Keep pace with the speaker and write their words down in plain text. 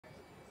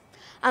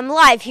I'm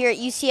live here at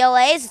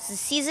UCLA as it's the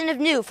season of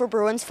new for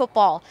Bruins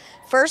football.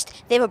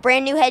 First, they have a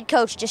brand new head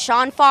coach,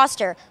 Deshaun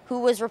Foster,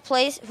 who is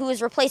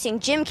replacing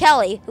Jim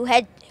Kelly,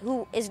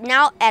 who is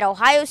now at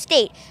Ohio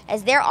State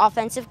as their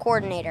offensive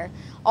coordinator.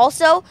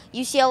 Also,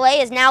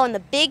 UCLA is now in the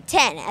Big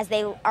Ten as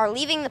they are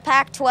leaving the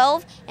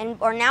Pac-12 and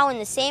are now in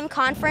the same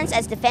conference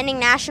as defending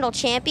national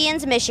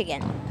champions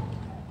Michigan.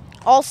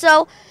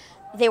 Also,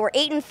 they were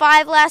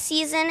 8-5 last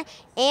season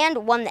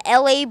and won the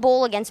LA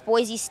Bowl against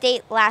Boise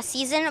State last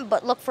season,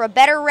 but look for a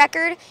better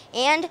record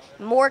and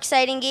more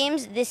exciting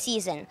games this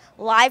season.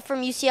 Live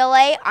from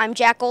UCLA, I'm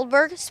Jack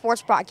Goldberg,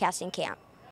 Sports Broadcasting Camp.